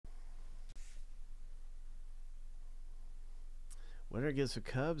Winner gets the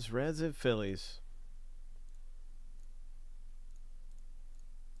Cubs, Reds, and Phillies.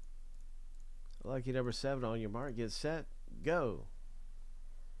 Lucky number 7 on your mark. Get set. Go.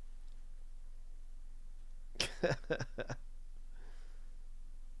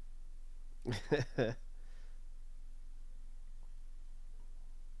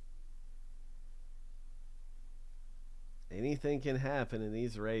 Anything can happen in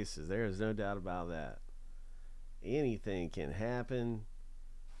these races. There is no doubt about that. Anything can happen.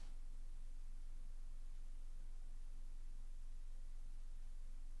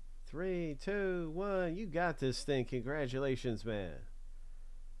 Three, two, one. You got this thing. Congratulations, man.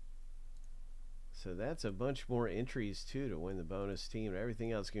 So that's a bunch more entries, too, to win the bonus team and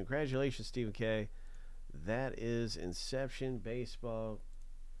everything else. Congratulations, Stephen K. That is Inception baseball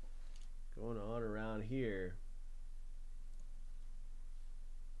going on around here.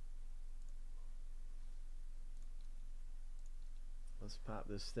 Let's pop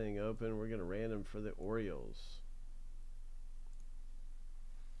this thing open. We're going to random for the Orioles.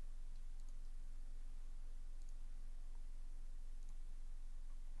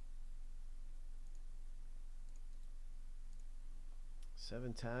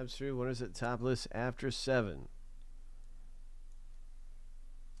 Seven times through. Winners at top list after 7.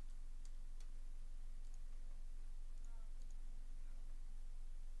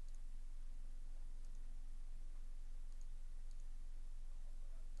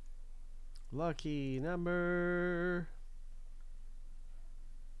 Lucky number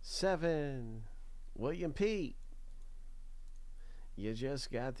 7. William P. You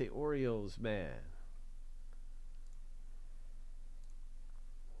just got the Orioles, man.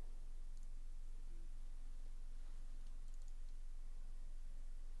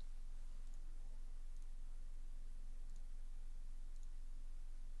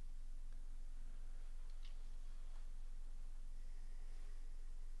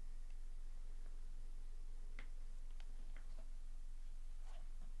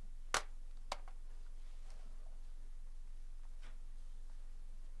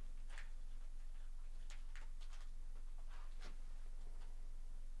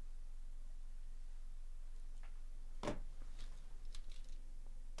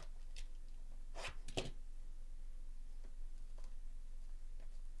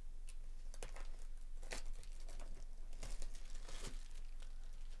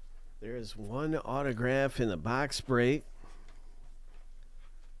 There is one autograph in the box break.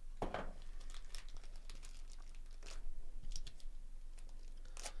 A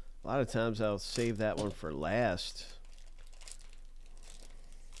lot of times I'll save that one for last.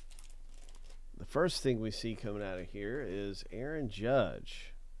 The first thing we see coming out of here is Aaron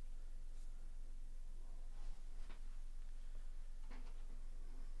Judge.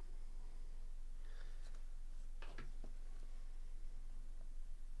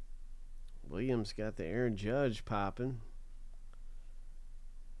 Williams got the Aaron Judge popping.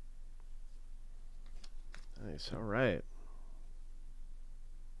 Nice. All right.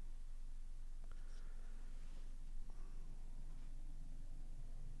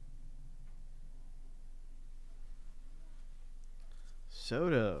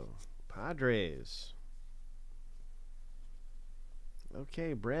 Soto, Padres.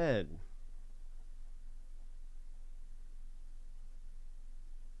 Okay, Bread.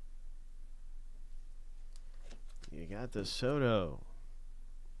 You got the Soto.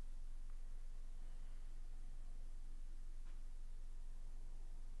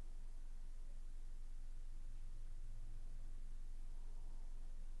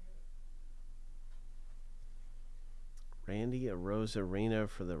 Randy Arozarena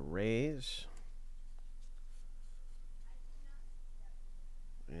for the Rays.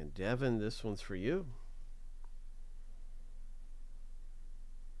 And Devin, this one's for you.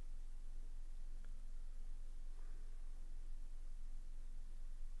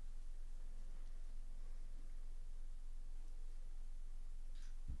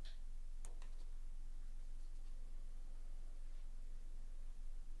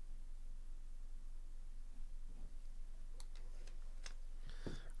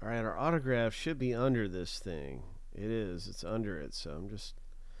 All right, our autograph should be under this thing. It is. It's under it. So I'm just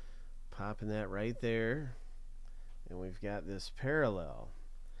popping that right there. And we've got this parallel.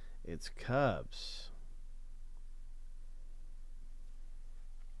 It's Cubs.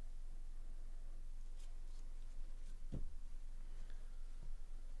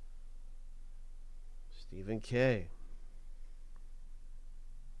 Stephen K.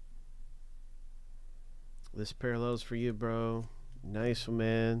 This parallel's for you, bro. Nice one,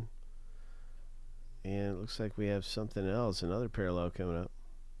 man. And it looks like we have something else, another parallel coming up.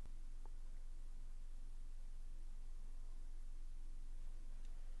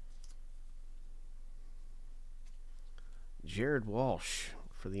 Jared Walsh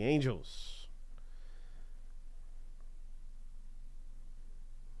for the Angels.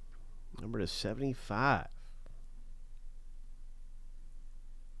 Number to 75.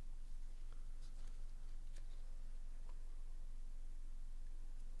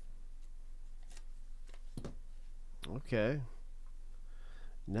 Okay.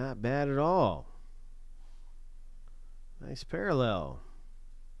 Not bad at all. Nice parallel.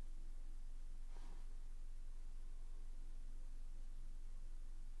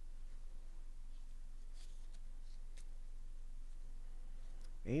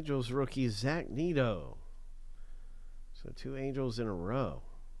 Angels rookie Zach Neto. So 2 Angels in a row.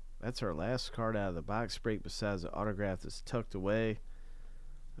 That's our last card out of the box break besides the autograph that's tucked away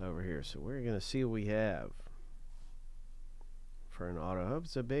over here. So we're going to see what we have for an auto. Hope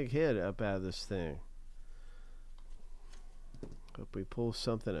it's a big hit up out of this thing. Hope we pull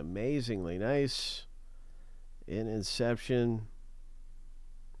something amazingly nice in Inception.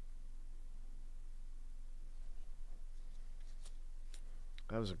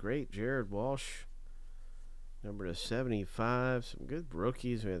 That was a great Jared Walsh. Number to 75. Some good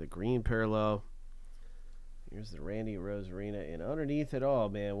rookies. We have the green parallel. Here's the Randy Rosarina. And underneath it all,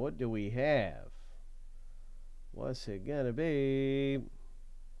 man, what do we have? What's it going to be?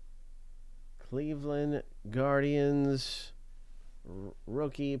 Cleveland Guardians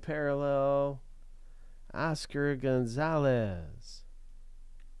rookie parallel. Oscar Gonzalez.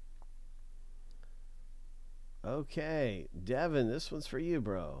 Okay, Devin, this one's for you,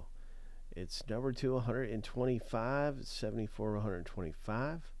 bro. It's number 225. It's 74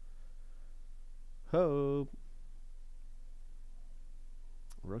 125. Hope.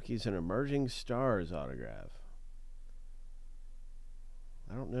 Rookies and Emerging Stars autograph.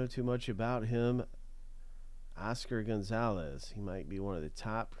 I don't know too much about him. Oscar Gonzalez. He might be one of the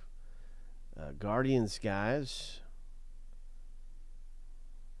top Guardians guys.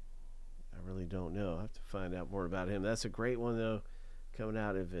 I really don't know. I have to find out more about him. That's a great one, though. Coming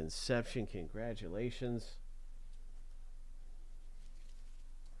out of Inception. Congratulations,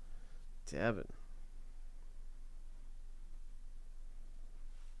 Devin.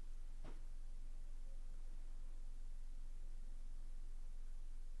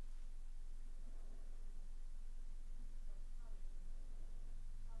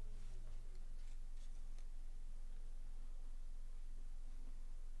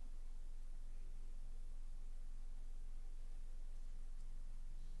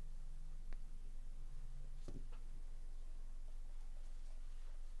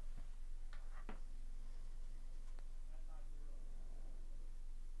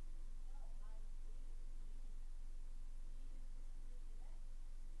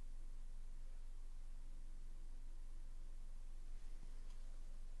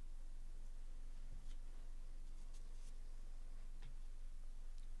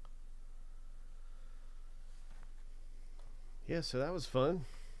 Yeah, so that was fun.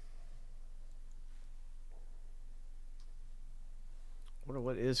 Wonder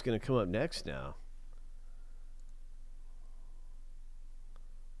what is going to come up next now.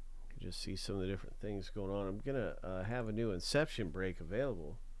 You can just see some of the different things going on. I'm going to have a new Inception break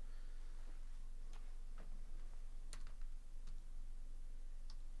available.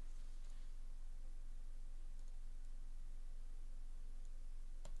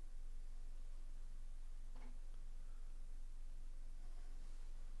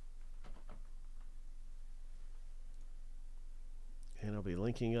 And I'll be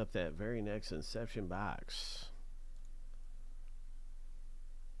linking up that very next Inception box.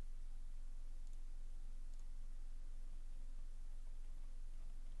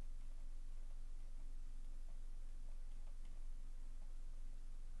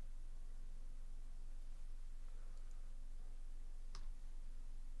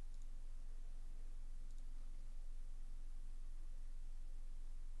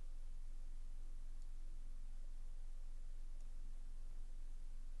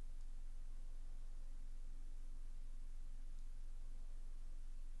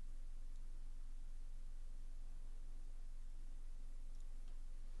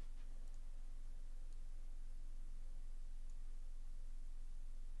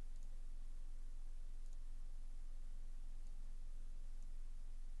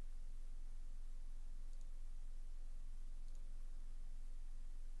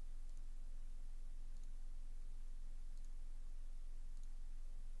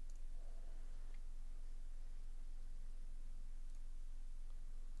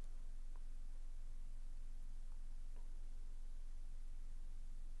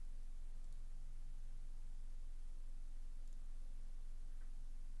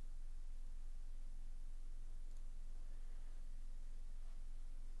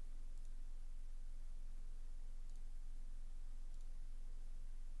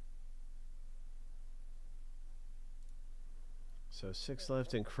 So 6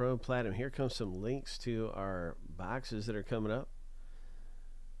 left in Chrome Platinum. Here comes some links to our boxes that are coming up.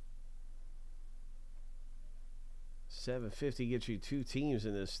 750 gets you 2 teams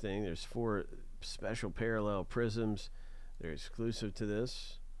in this thing. There's 4 special parallel prisms. They're exclusive to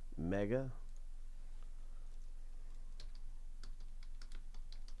this mega.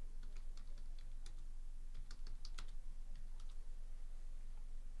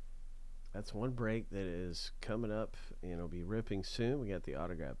 That's one break that is coming up and it'll be ripping soon. We got the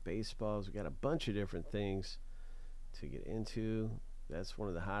autographed baseballs. We got a bunch of different things to get into. That's one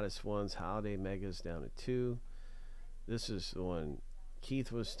of the hottest ones. Holiday Megas down at 2. This is the one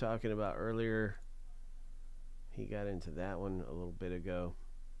Keith was talking about earlier. He got into that one a little bit ago.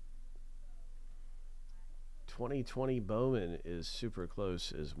 2020 Bowman is super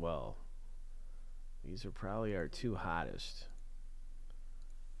close as well. These are probably our 2 hottest.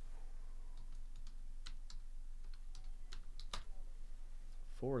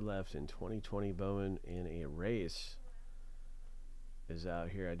 Four left in 2020 Bowman, and a race is out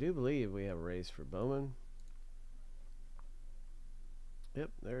here. I do believe we have a race for Bowman.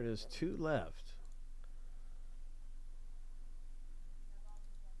 Yep, there it is. 2 left.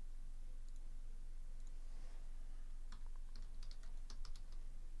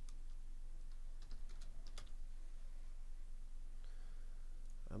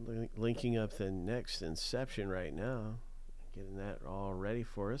 I'm linking up the next Inception right now, getting that all ready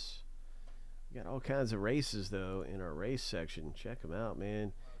for us. We got all kinds of races though in our race section. Check them out,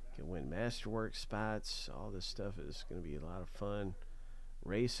 man. You can win Masterwork spots. All this stuff is going to be a lot of fun.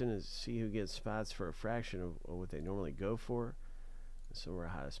 Racing is see who gets spots for a fraction of what they normally go for. And some of our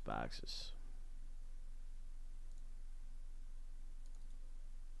hottest boxes.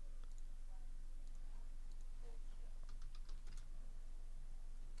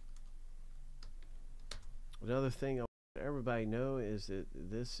 Another thing I want everybody know is that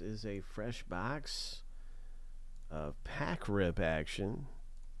this is a fresh box of pack rip action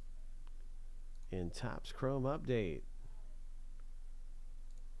in Topps Chrome Update.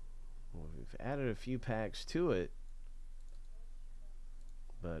 Well, we've added a few packs to it,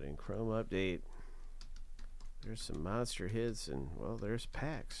 but in Chrome Update there's some monster hits, and well, there's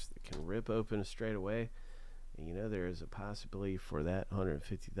packs that can rip open straight away, and you know there is a possibility for that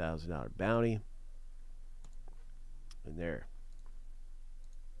 $150,000 bounty in there.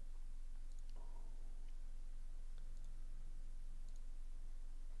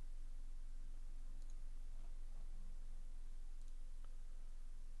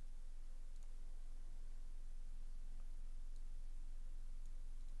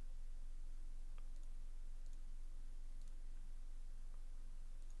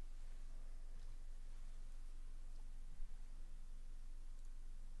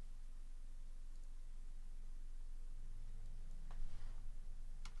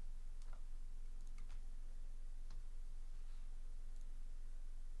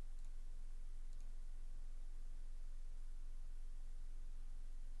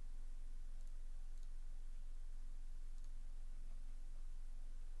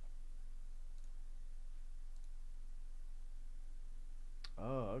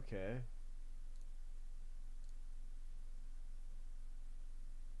 Oh, okay.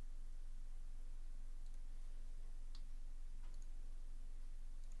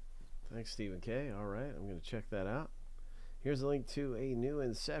 Thanks, Stephen K. All right, I'm going to check that out. Here's a link to a new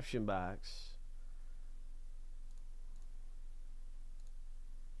Inception box.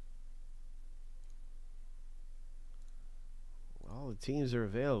 All the teams are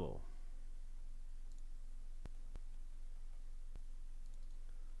available.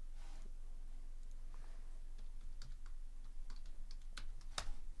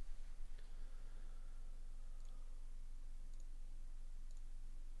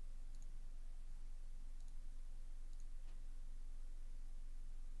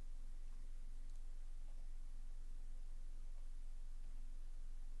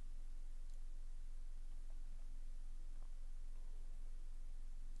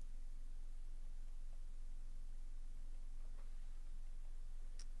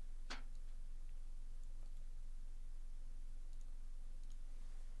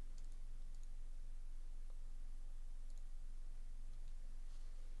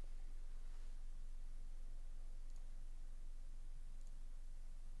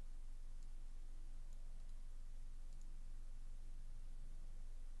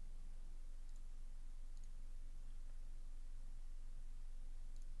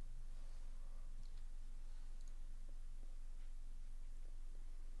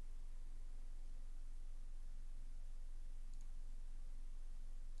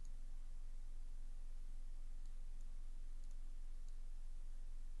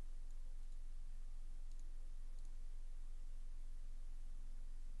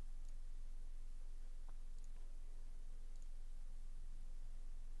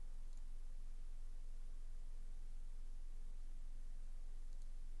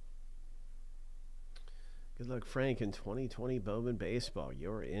 Good luck, Frank, in 2020 Bowman Baseball.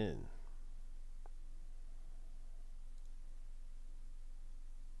 You're in.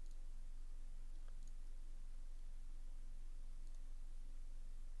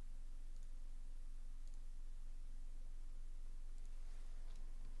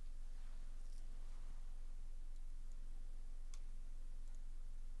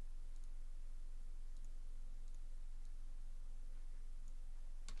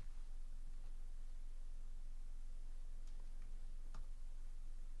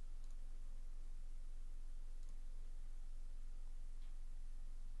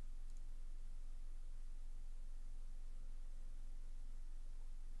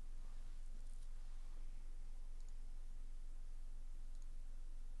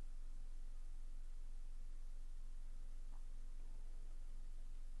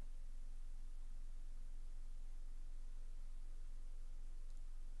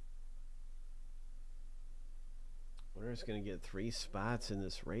 Winner's going to get 3 spots in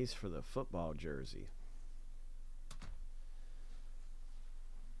this race for the football jersey.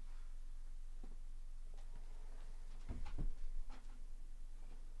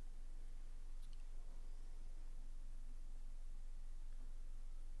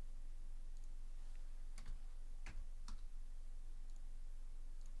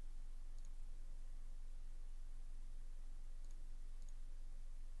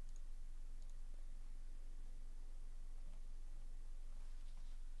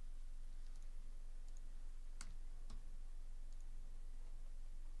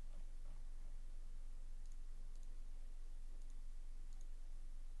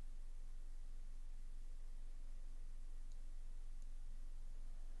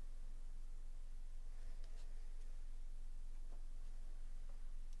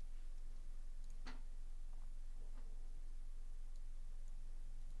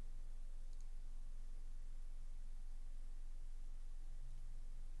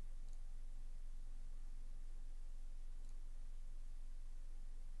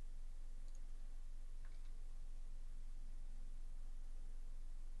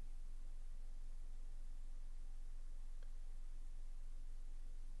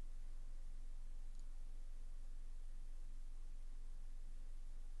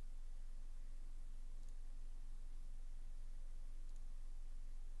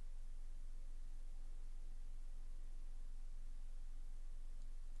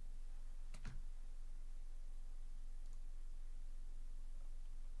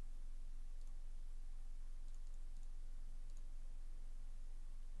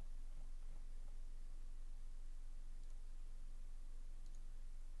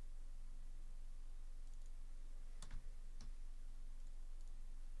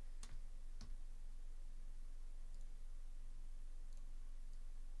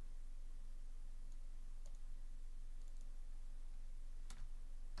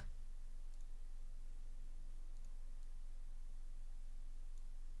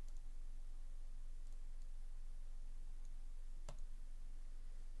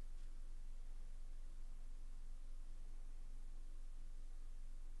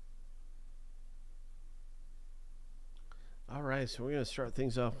 All right, so we're going to start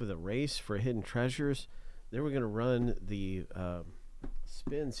things off with a race for hidden treasures. Then we're going to run the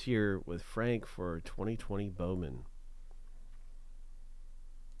spins here with Frank for 2020 Bowman.